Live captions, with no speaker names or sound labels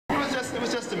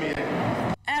just a meeting.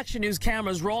 Action News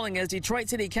cameras rolling as Detroit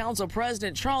City Council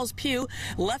President Charles Pugh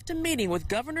left a meeting with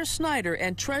Governor Snyder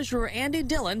and Treasurer Andy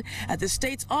Dillon at the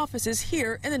state's offices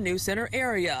here in the New Center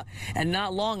area. And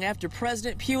not long after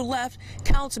President Pugh left,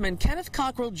 Councilman Kenneth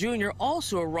Cockrell Jr.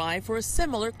 also arrived for a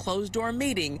similar closed-door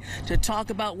meeting to talk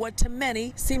about what to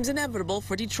many seems inevitable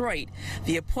for Detroit,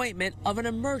 the appointment of an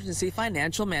emergency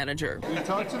financial manager. Will you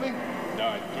talk to me? No,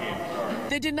 I can't.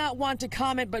 They did not want to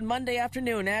comment, but Monday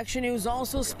afternoon, Action News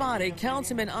also spotted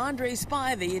Councilman Andre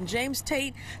Spivey and James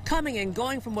Tate coming and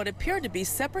going from what appeared to be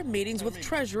separate meetings with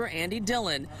Treasurer Andy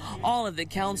Dillon. All of the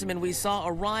councilmen we saw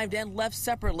arrived and left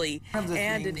separately.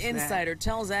 And an insider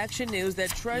tells Action News that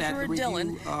Treasurer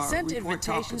Dillon sent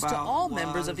invitations to all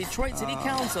members of Detroit City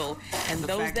Council, and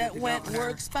those that went were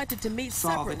expected to meet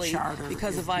separately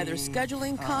because of either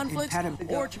scheduling conflicts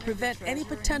or to prevent any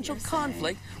potential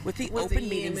conflict with the Open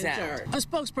Meetings Act. A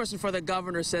spokesperson for the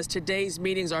governor says today's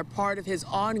meetings are part of his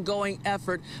ongoing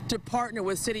effort to partner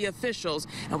with city officials,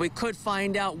 and we could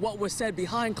find out what was said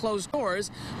behind closed doors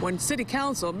when City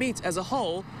Council meets as a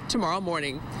whole tomorrow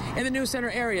morning. In the New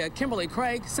Center area, Kimberly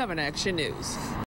Craig, 7 Action News.